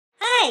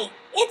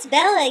It's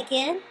Bella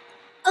again.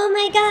 Oh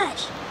my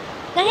gosh!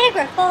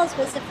 Niagara Falls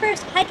was the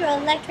first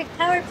hydroelectric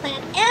power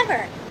plant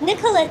ever.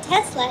 Nikola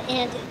Tesla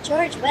and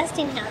George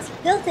Westinghouse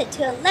built it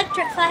to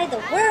electrify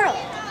the world.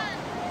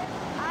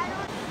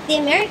 The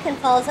American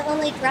Falls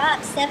only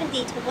drops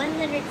 70 to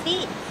 100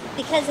 feet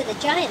because of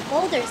the giant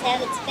boulders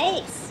at its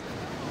base.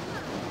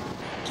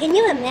 Can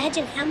you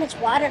imagine how much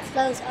water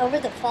flows over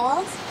the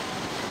falls?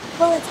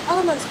 Well, it's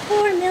almost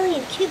 4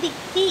 million cubic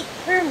feet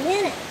per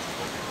minute.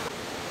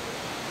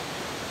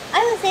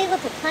 I was able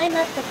to climb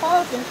up the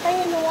falls and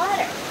play in the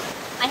water.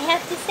 I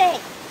have to say,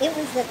 it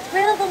was the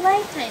thrill of a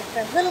lifetime for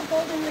a little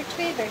golden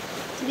retriever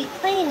to be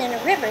playing in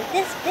a river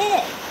this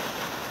big.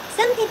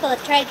 Some people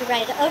have tried to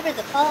ride over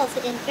the falls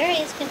in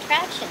various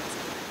contraptions.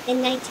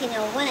 In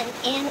 1901,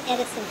 Ann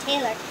Edison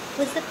Taylor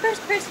was the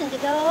first person to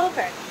go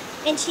over,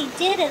 and she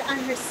did it on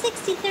her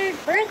 63rd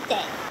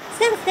birthday.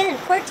 Since then,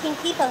 14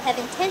 people have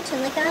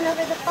intentionally gone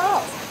over the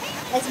falls.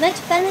 As much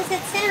fun as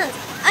it sounds,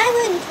 I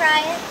wouldn't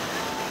try it.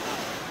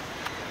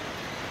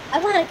 I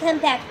want to come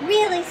back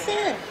really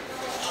soon.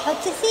 Hope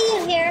to see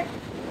you here.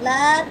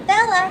 Love,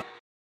 Bella.